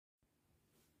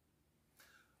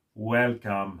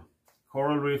Welcome,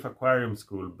 Coral Reef Aquarium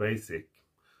School Basic.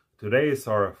 Today is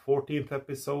our 14th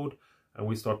episode and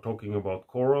we start talking about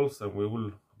corals,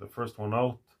 and the first one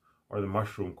out are the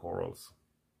mushroom corals.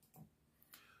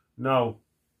 Now,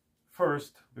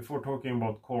 first, before talking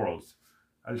about corals,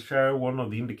 I'll share one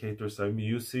of the indicators I'm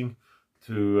using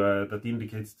that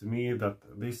indicates to me that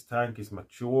this tank is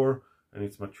mature, and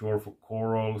it's mature for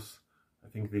corals. I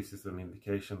think this is an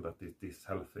indication that it is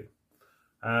healthy.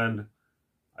 And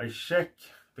I check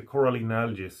the coralline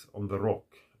algae on the rock,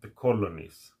 the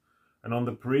colonies, and on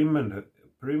the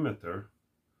perimeter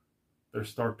there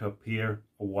start to appear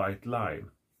a white line.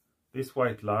 This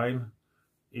white line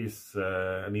is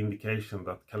an indication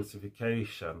that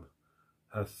calcification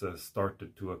has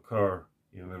started to occur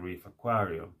in the reef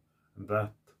aquarium, and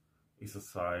that is a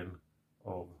sign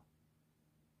of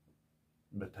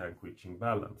the tank reaching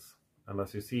balance. And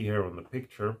as you see here on the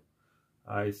picture,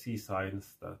 I see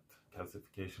signs that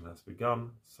calcification has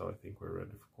begun, so I think we're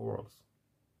ready for corals.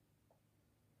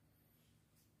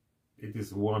 It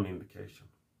is one indication.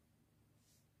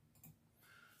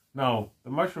 Now, the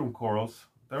mushroom corals,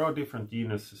 there are different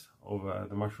genuses of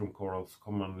the mushroom corals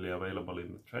commonly available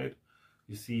in the trade.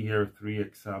 You see here 3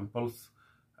 examples,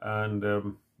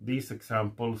 and these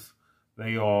examples,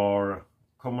 they are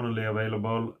commonly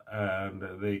available and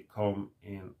they come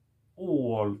in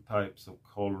all types of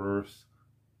colors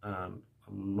and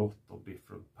a lot of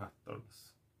different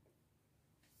patterns.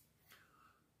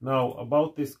 Now,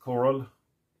 about this coral,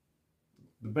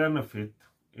 the benefit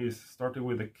is starting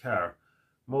with the care.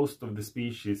 Most of the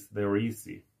species, they're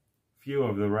easy. Few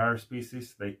of the rare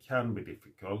species, they can be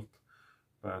difficult,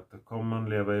 but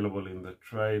commonly available in the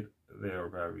trade, they are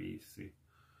very easy.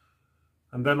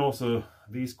 And then also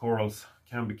these corals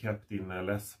can be kept in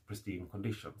less pristine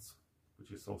conditions,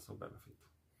 which is also a benefit.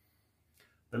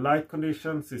 The light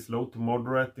conditions is low to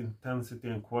moderate intensity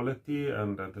and quality,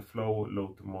 and the flow low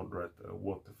to moderate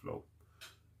water flow.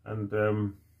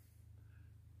 And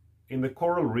in the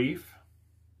coral reef,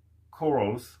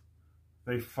 corals,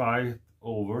 they fight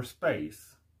over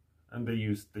space and they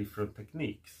use different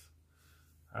techniques.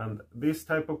 And this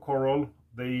type of coral,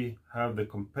 they have the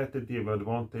competitive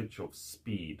advantage of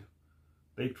speed.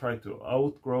 They try to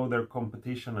outgrow their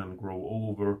competition and grow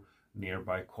over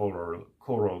nearby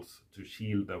corals to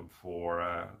shield them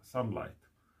for sunlight,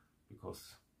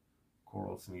 because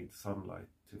corals need sunlight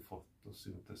to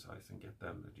photosynthesize and get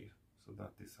energy. So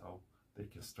that is how they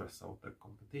can stress out their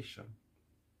competition.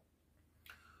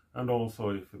 And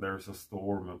also, if there's a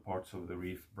storm and parts of the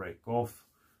reef break off,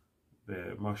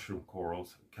 the mushroom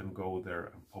corals can go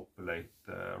there and populate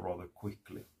rather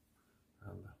quickly,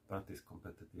 and that is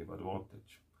competitive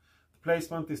advantage. The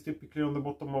placement is typically on the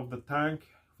bottom of the tank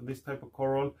for this type of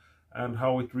coral, and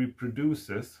how it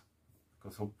reproduces,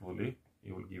 because hopefully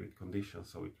you will give it conditions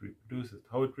so it reproduces.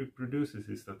 How it reproduces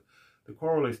is that the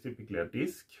coral is typically a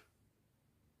disc,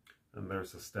 and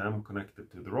there's a stem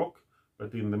connected to the rock,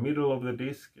 but in the middle of the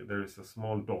disc there is a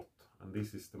small dot, and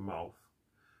this is the mouth.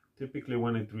 Typically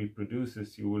when it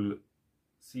reproduces, you will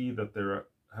see that there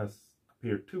has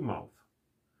appeared 2 mouths,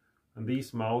 and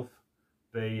these mouths,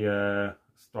 they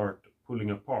start pulling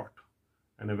apart,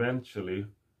 and eventually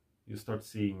you start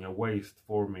seeing a waist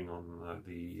forming on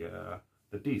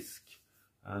the disc,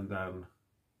 and then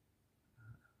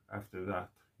after that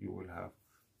you will have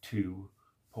 2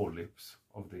 polyps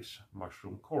of this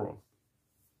mushroom coral.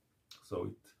 So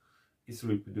it is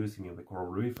reproducing in the Coral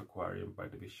Reef Aquarium by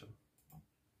division.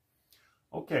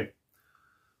 Okay,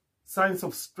 signs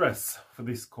of stress for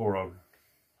this coral.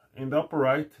 In the upper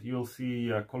right, you'll see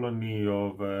a colony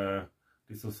of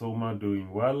Dysosoma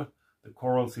doing well. The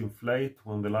corals inflate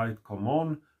when the light come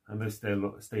on, and they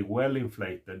stay well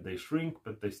inflated. They shrink,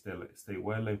 but they still stay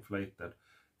well inflated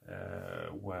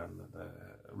when the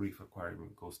reef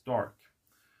aquarium goes dark.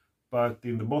 But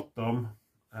in the bottom,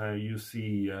 you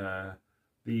see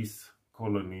these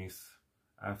colonies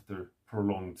after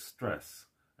prolonged stress.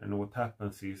 And what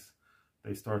happens is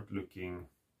they start looking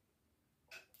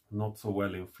not so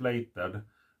well inflated.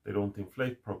 They don't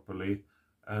inflate properly.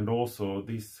 And also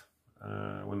this,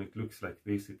 when it looks like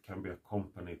this, it can be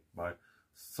accompanied by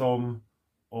some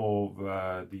of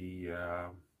the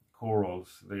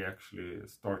corals. They actually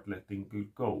start letting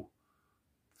it go.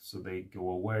 So they go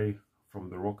away from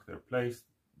the rock they're placed,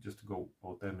 just to go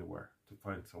out anywhere, to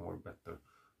find somewhere better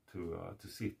to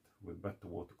sit with better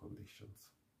water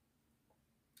conditions.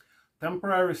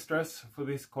 Temporary stress for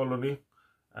this colony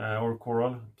or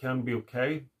coral can be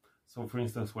okay. So for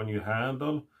instance, when you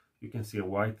handle, you can see a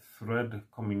white thread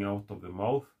coming out of the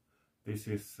mouth. This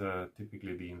is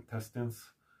typically the intestines,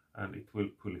 and it will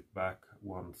pull it back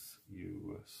once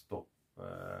you stop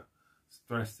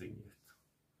stressing it.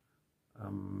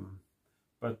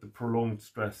 But the prolonged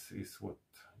stress is what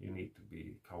you need to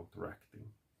be counteracting.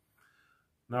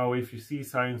 Now, if you see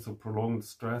signs of prolonged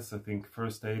stress, I think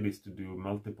first aid is to do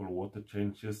multiple water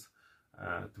changes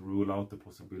to rule out the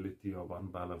possibility of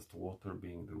unbalanced water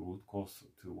being the root cause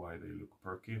to why they look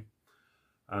perky.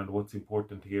 And what's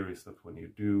important here is that when you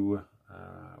do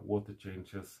water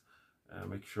changes,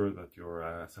 make sure that your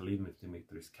salinity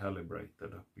meter is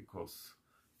calibrated, because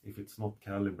if it's not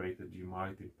calibrated, you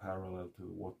might, in parallel to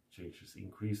water changes,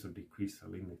 increase or decrease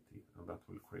salinity, and that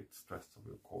will create stress of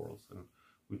your corals. And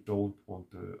we don't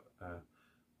want to,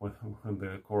 when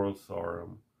the corals are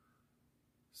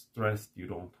stressed, you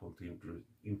don't want to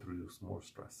introduce more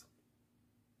stress.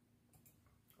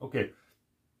 Okay,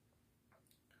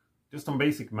 just some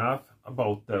basic math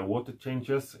about water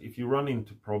changes. If you run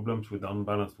into problems with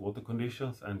unbalanced water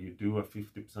conditions and you do a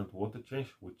 50% water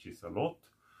change, which is a lot,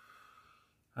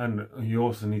 and you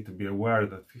also need to be aware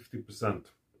that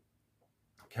 50%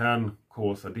 can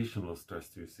cause additional stress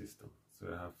to your system. So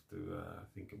you have to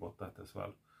think about that as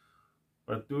well.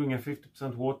 But doing a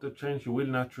 50% water change, you will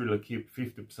naturally keep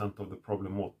 50% of the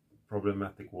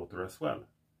problematic water as well.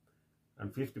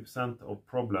 And 50% of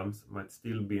problems might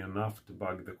still be enough to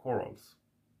bug the corals.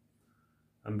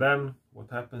 And then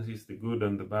what happens is the good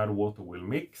and the bad water will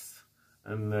mix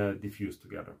and diffuse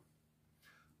together.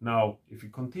 Now, if you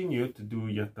continue to do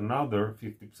yet another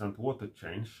 50% water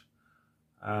change,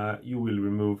 you will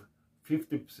remove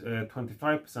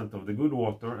 25% of the good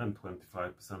water and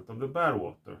 25% of the bad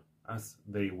water, as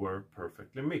they were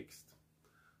perfectly mixed.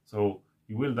 So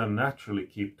you will then naturally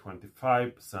keep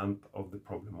 25% of the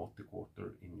problematic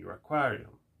water in your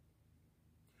aquarium.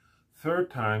 Third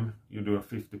time you do a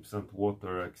 50%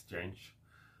 water exchange,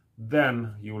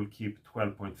 then you will keep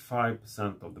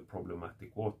 12.5% of the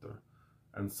problematic water.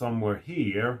 And somewhere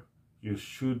here you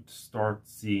should start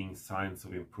seeing signs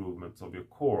of improvements of your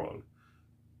coral,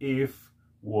 if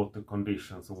water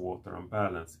conditions or water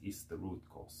imbalance is the root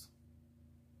cause.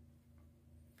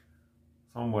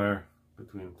 Somewhere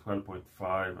between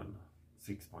 12.5 and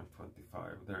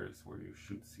 6.25, there is where you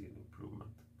should see an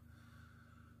improvement.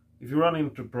 If you run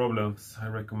into problems, I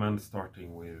recommend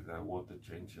starting with water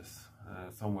changes,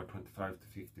 somewhere 25 to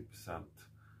 50%,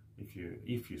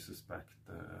 if you suspect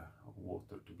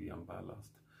water to be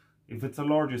unbalanced. If it's a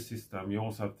larger system, you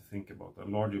also have to think about a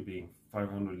larger being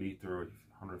 500 liter or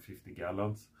 150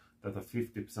 gallons, that a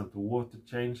 50% water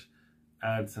change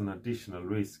adds an additional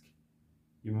risk.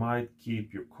 You might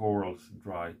keep your corals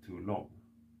dry too long,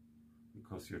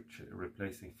 because you're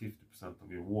replacing 50%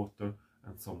 of your water,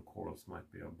 and some corals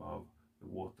might be above the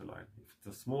water line. If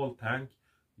it's a small tank,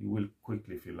 you will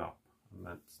quickly fill up, and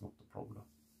that's not the problem.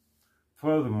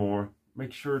 Furthermore,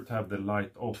 make sure to have the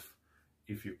light off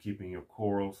if you're keeping your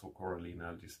corals or coralline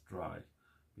algae dry,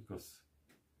 because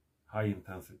high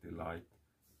intensity light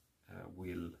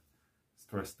will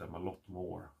stress them a lot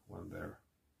more when they're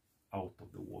out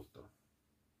of the water.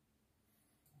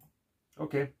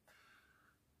 Okay,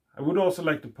 I would also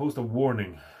like to post a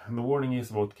warning, and the warning is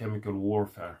about chemical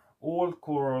warfare. All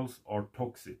corals are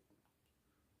toxic.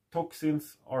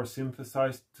 Toxins are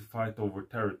synthesized to fight over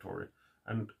territory,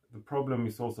 and the problem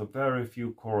is also very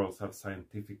few corals have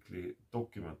scientifically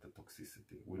documented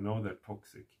toxicity. We know they're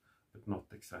toxic, but not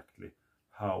exactly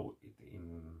how it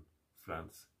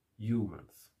influences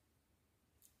humans,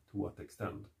 to what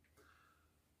extent.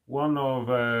 One of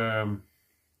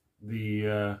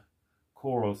the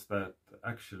corals that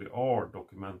actually are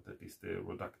documented is the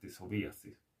Rhodactis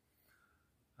ovesi,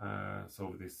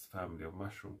 so this family of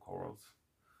mushroom corals.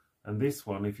 And this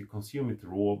one, if you consume it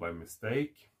raw by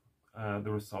mistake,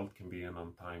 the result can be an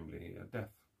untimely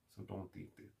death, so don't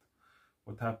eat it.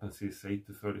 What happens is 8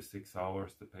 to 36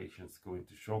 hours the patients go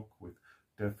into shock, with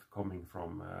death coming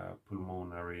from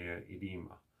pulmonary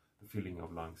edema, the filling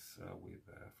of lungs with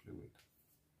fluid.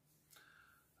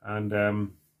 And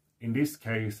in this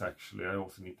case, actually, I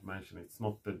also need to mention it's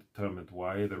not determined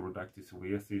why the Rhodactis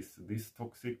ovesi is this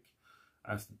toxic,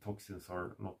 as the toxins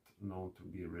are not known to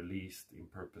be released in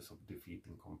purpose of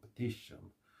defeating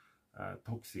competition. The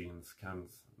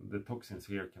toxins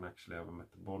here can actually have a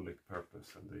metabolic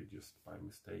purpose, and they just by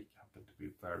mistake happen to be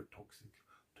very toxic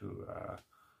to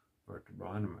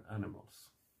vertebrate animals.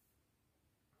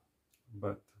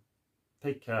 But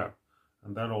take care,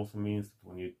 and that also means that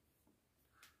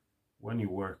when you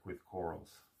work with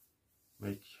corals,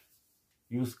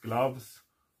 use gloves,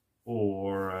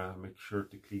 or make sure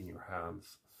to clean your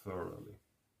hands thoroughly.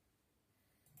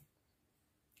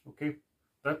 Okay,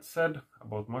 that said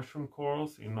about mushroom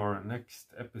corals, in our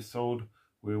next episode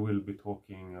we will be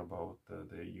talking about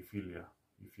the Euphyllia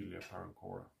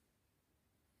parancora.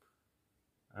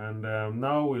 And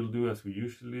now we'll do as we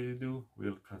usually do.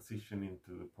 We'll transition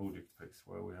into the project phase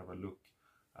where we have a look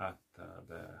at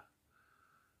the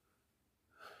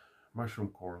mushroom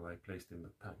coral I placed in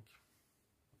the tank.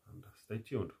 And stay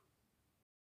tuned.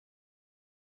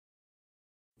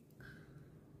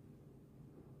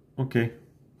 Okay,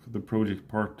 for the project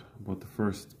part, about the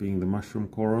first being the mushroom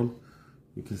coral.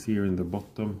 You can see here in the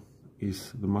bottom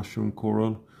is the mushroom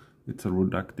coral. It's a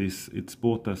Rhodactis. It's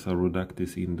bought as a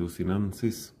Rhodactis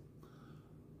indosinensis,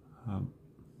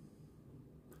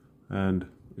 and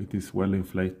it is well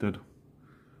inflated.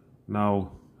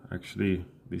 Now, actually,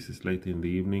 this is late in the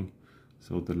evening,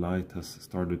 so the light has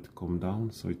started to come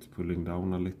down, so it's pulling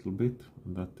down a little bit,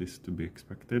 and that is to be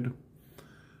expected.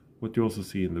 What you also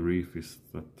see in the reef is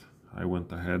that I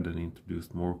went ahead and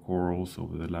introduced more corals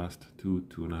over the last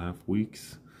 2.5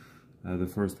 weeks. The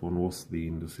first one was the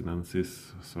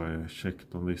indosinensis, so I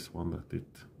checked on this one that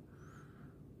it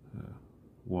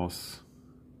was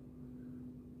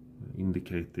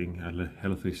indicating a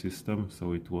healthy system,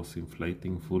 so it was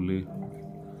inflating fully,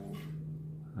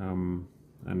 and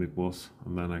it was.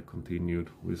 And then I continued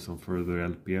with some further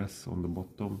LPS on the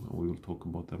bottom, and we will talk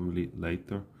about them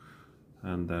later,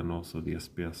 and then also the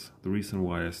SPS. The reason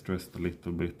why I stressed a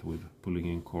little bit with pulling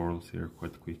in corals here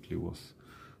quite quickly was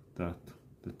that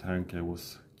the tank I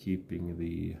was keeping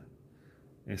the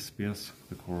SPS,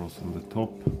 the corals on the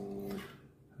top,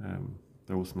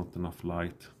 there was not enough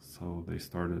light, so they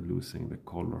started losing the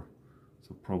color.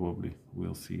 So probably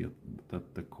we'll see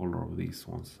that the color of these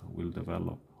ones will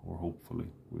develop, or hopefully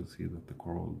we'll see that the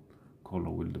coral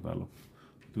color will develop.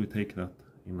 But we take that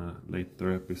in a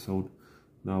later episode.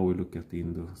 Now we look at the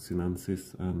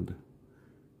indosinensis, and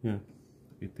yeah,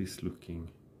 it is looking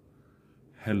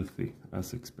healthy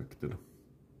as expected.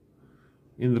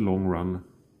 In the long run,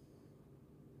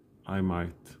 I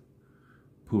might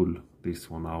pull this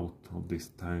one out of this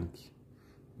tank,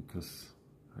 because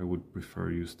I would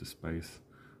prefer use the space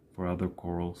for other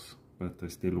corals, but I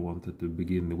still wanted to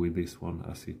begin with this one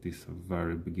as it is a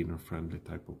very beginner friendly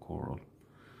type of coral,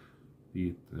 be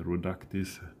it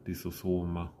Rhodactis,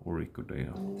 Dysosoma or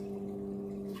Icodea.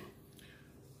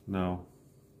 Now,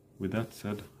 with that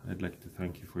said, I'd like to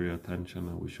thank you for your attention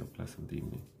and wish you a pleasant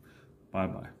evening. Bye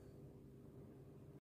bye.